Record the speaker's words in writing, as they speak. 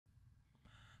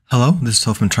Hello, this is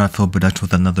Tola from Trifield Production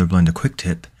with another Blender quick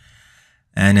tip.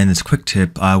 And in this quick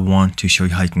tip, I want to show you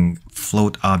how you can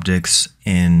float objects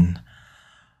in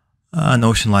an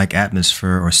ocean-like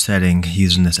atmosphere or setting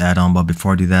using this add-on. But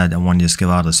before I do that, I want to just give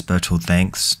out a special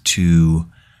thanks to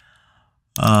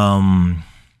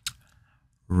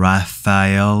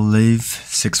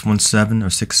Raphael617 or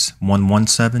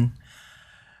 6117.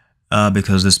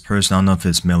 Because this person, I don't know if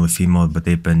it's male or female, but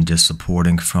they've been just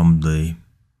supporting from the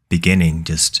beginning,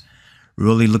 just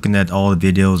really looking at all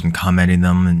the videos and commenting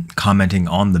them and commenting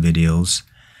on the videos.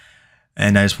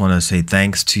 And I just want to say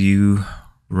thanks to you,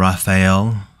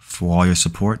 Raphael, for all your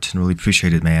support, and really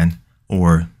appreciate it, man,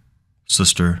 or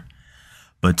sister.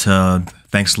 But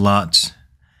thanks a lot.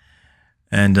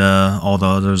 And all the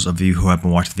others of you who have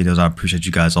been watching the videos, I appreciate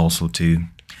you guys also too.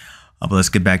 But let's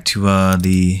get back to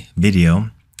the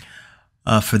video.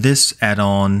 For this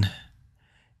add-on,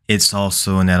 it's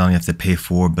also an add-on you have to pay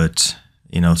for, but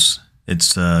you know,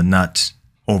 it's not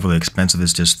overly expensive.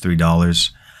 It's just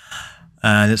 $3.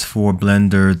 And it's for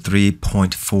Blender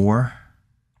 3.4.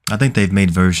 I think they've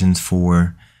made versions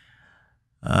for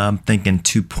I'm thinking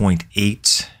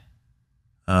 2.8,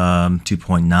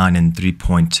 2.9 and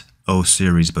 3.0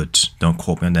 series, but don't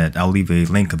quote me on that. I'll leave a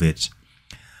link of it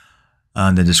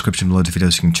in the description below the video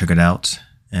so you can check it out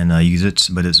and use it.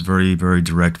 But it's very, very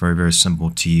direct, very, very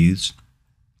simple to use.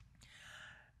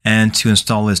 And to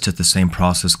install it, it's just the same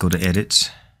process. Go to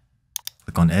Edit,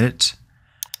 click on Edit,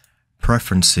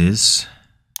 Preferences,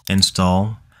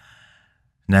 Install,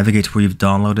 navigate to where you've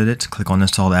downloaded it, click on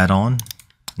Install Add-on,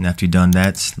 and after you've done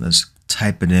that, let's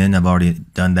type it in. I've already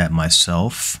done that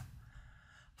myself.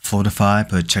 Floatify,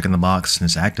 put a check in the box, and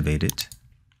it's activated.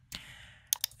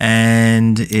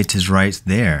 And it is right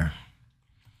there.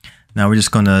 Now we're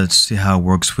just going to see how it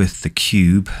works with the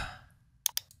cube.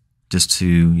 Just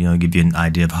to give you an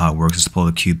idea of how it works. Just pull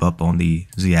the cube up on the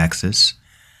z-axis,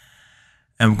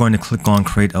 and we're going to click on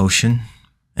Create Ocean,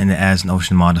 and it adds an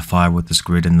ocean modifier with this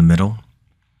grid in the middle.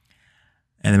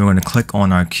 And then we're going to click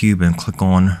on our cube and click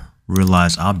on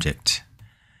Realize Object,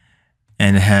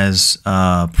 and it has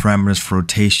parameters for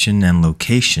rotation and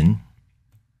location.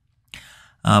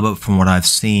 But from what I've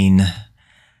seen,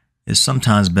 it's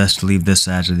sometimes best to leave this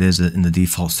as it is in the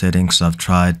default settings. So I've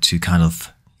tried to kind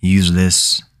of use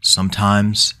this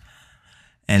sometimes,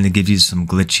 and it gives you some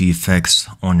glitchy effects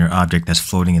on your object that's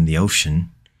floating in the ocean.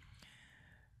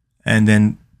 And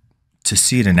then to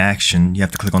see it in action, you have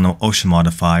to click on the ocean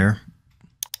modifier,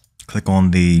 click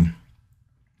on the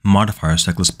modifier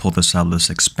stack. Let's pull this out, let's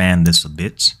expand this a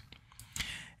bit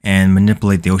and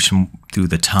manipulate the ocean through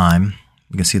the time.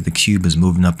 You can see the cube is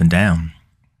moving up and down,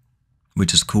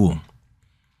 which is cool.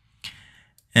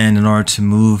 And in order to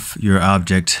move your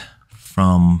object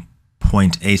from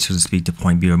point A, so to speak, to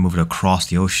point B, or move it across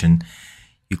the ocean,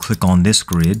 you click on this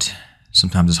grid.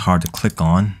 Sometimes it's hard to click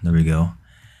on. There we go.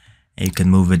 And you can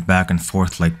move it back and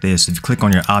forth like this. If you click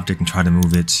on your object and try to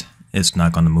move it, it's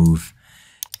not going to move.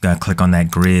 You gotta click on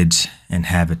that grid and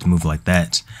have it move like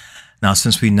that. Now,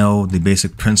 since we know the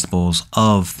basic principles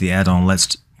of the add-on,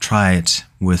 let's try it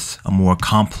with a more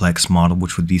complex model,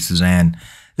 which would be Suzanne.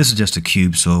 This is just a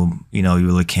cube, so you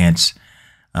really can't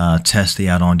test the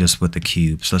add-on just with the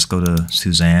cube. So let's go to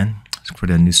Suzanne. Let's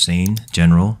create a new scene,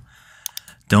 General.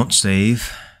 Don't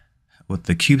save. With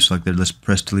the cube selected, let's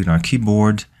press delete on our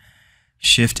keyboard.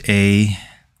 Shift A,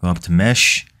 go up to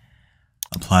Mesh,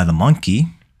 apply the monkey.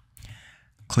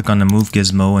 Click on the Move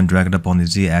Gizmo and drag it up on the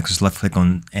Z-axis. Left click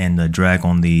on and drag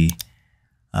on the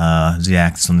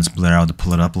Z-axis on this blur out to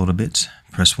pull it up a little bit.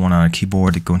 Press 1 on our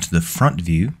keyboard to go into the front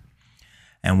view.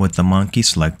 And with the monkey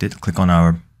selected, click on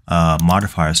our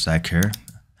modifier stack here,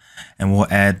 and we'll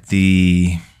add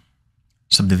the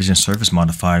subdivision surface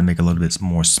modifier to make it a little bit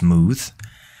more smooth,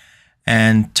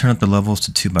 and turn up the levels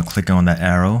to 2 by clicking on that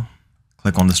arrow.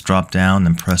 Click on this drop down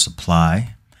and press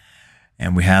apply,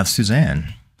 and we have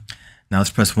Suzanne. Now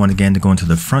let's press 1 again to go into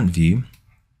the front view.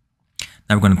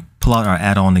 Now we're going to pull out our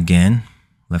add-on again.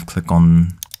 Left click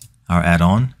on our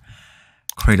add-on,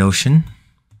 create ocean,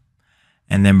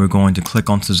 and then we're going to click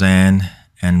on Suzanne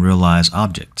and Realize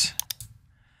Object.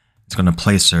 It's going to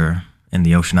place her in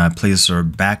the ocean. I place her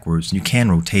backwards. You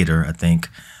can rotate her, I think,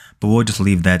 but we'll just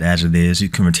leave that as it is. You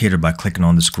can rotate her by clicking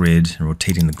on this grid and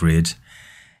rotating the grid,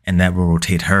 and that will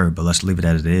rotate her, but let's leave it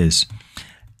as it is.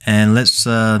 And let's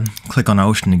click on our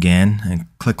ocean again and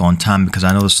click on time, because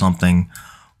I noticed something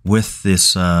with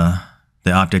this the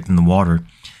object in the water.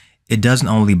 It doesn't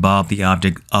only bob the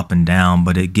object up and down,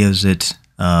 but it gives it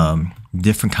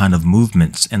different kind of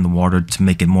movements in the water to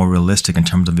make it more realistic in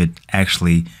terms of it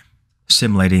actually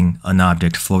simulating an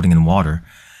object floating in water.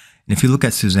 And if you look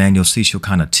at Suzanne, you'll see she'll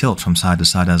kind of tilt from side to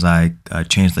side as I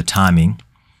change the timing.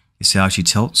 You see how she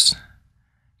tilts?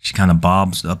 She kind of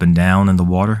bobs up and down in the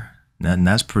water. And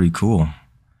that's pretty cool.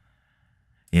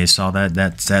 Yeah, you saw that?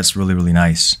 That's really, really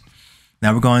nice.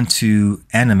 Now we're going to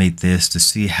animate this to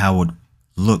see how it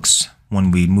looks when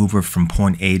we move her from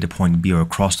point A to point B or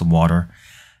across the water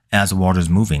as the water is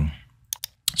moving.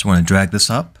 So we're going to drag this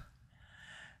up.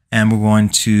 And we're going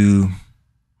to,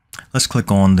 let's click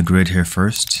on the grid here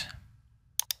first.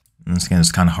 And again,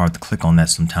 it's kind of hard to click on that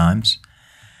sometimes.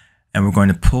 And we're going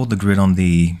to pull the grid on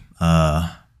the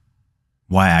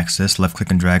y-axis, left click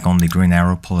and drag on the green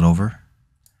arrow, pull it over.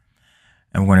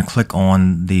 And we're going to click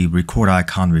on the record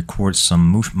icon, record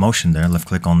some motion there, left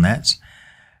click on that.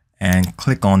 And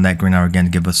click on that green arrow again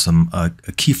to give us a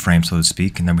keyframe, so to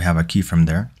speak. And then we have our keyframe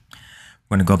there.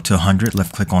 We're going to go up to 100,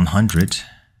 left click on 100.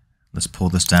 Let's pull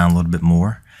this down a little bit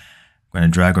more. We're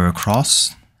going to drag her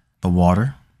across the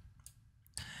water.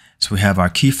 So we have our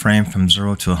keyframe from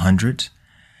 0 to 100.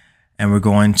 And we're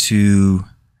going to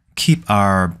keep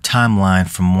our timeline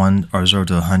from 0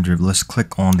 to 100. Let's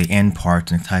click on the end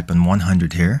part and type in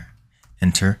 100 here.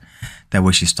 Enter. That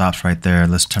way she stops right there.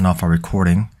 Let's turn off our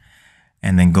recording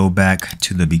and then go back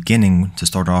to the beginning to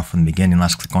start off from the beginning.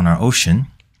 Let's click on our ocean.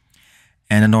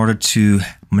 And in order to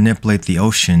manipulate the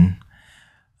ocean,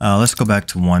 let's go back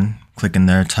to 1. Click in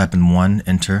there, type in 1,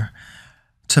 enter.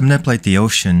 To manipulate the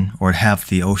ocean or have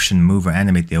the ocean move or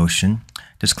animate the ocean,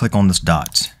 just click on this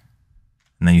dot.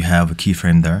 And then you have a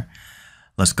keyframe there.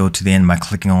 Let's go to the end by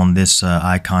clicking on this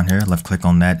icon here. Left click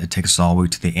on that. It takes us all the way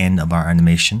to the end of our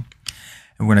animation.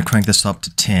 And we're going to crank this up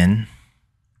to 10.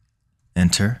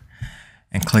 Enter.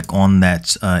 And click on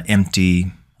that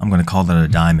empty, I'm going to call that a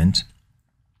diamond.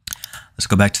 Let's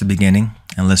go back to the beginning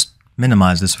and let's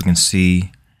minimize this so we can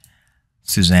see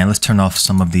Suzanne. Let's turn off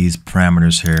some of these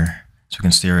parameters here so we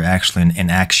can see her actually in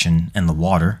action in the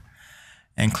water.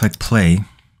 And click play.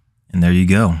 And there you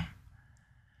go.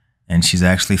 And she's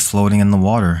actually floating in the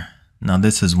water. Now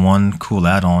this is one cool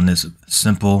add-on. It's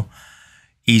simple,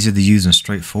 easy to use, and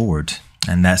straightforward.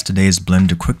 And that's today's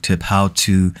Blender quick tip, how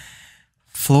to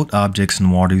float objects in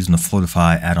water using the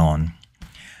Floatify add-on.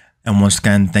 And once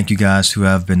again, thank you guys who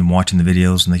have been watching the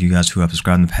videos, and thank you guys who have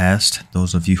subscribed in the past,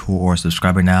 those of you who are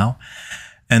subscribing now,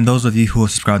 and those of you who will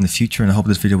subscribe in the future. And I hope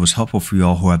this video was helpful for you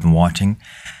all who have been watching.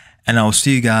 And I will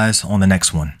see you guys on the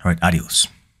next one. All right, adios.